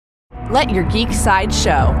Let your geek side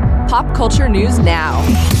show. Pop culture news now.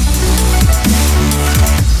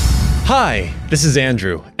 Hi, this is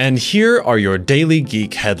Andrew, and here are your Daily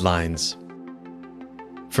Geek headlines.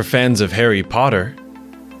 For fans of Harry Potter,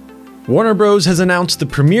 Warner Bros. Has announced the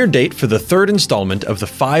premiere date for the third installment of the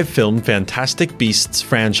 5-film Fantastic Beasts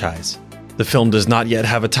franchise. The film does not yet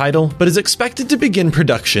have a title, but is expected to begin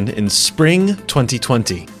production in spring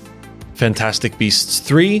 2020. Fantastic Beasts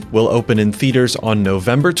 3 will open in theaters on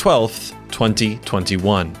November 12th,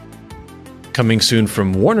 2021. Coming soon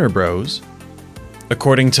from Warner Bros.,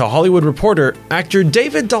 according to Hollywood Reporter, actor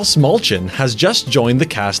David Dastmalchian has just joined the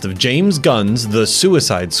cast of James Gunn's The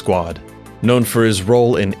Suicide Squad. Known for his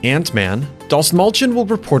role in Ant-Man, Dastmalchian will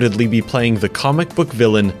reportedly be playing the comic book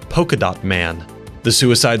villain Polka Dot Man. The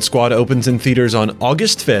Suicide Squad opens in theaters on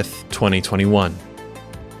August 5th, 2021.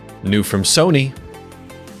 New from Sony,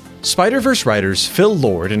 Spider-Verse writers Phil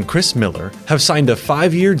Lord and Chris Miller have signed a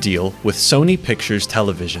 5-year deal with Sony Pictures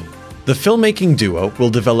Television. The filmmaking duo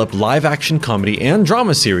will develop live-action comedy and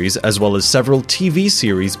drama series as well as several TV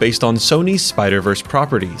series based on Sony's Spider-Verse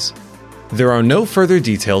properties. There are no further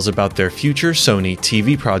details about their future Sony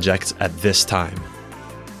TV projects at this time.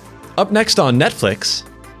 Up next on Netflix,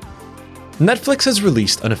 Netflix has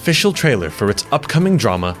released an official trailer for its upcoming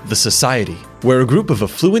drama, The Society, where a group of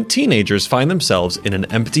affluent teenagers find themselves in an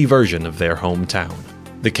empty version of their hometown.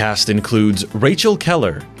 The cast includes Rachel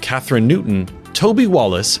Keller, Catherine Newton, Toby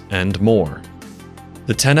Wallace, and more.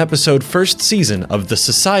 The 10-episode first season of The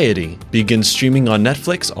Society begins streaming on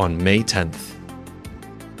Netflix on May 10th.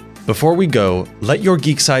 Before we go, Let Your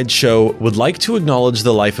Geek Side show would like to acknowledge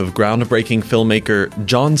the life of groundbreaking filmmaker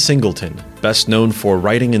John Singleton, best known for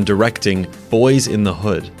writing and directing Boys in the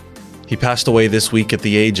Hood. He passed away this week at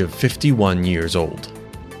the age of 51 years old.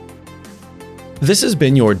 This has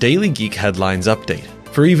been your Daily Geek Headlines update.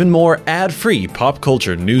 For even more ad-free pop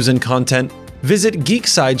culture news and content, visit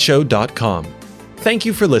geeksideshow.com. Thank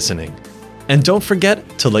you for listening, and don't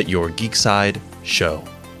forget to let your geek side show.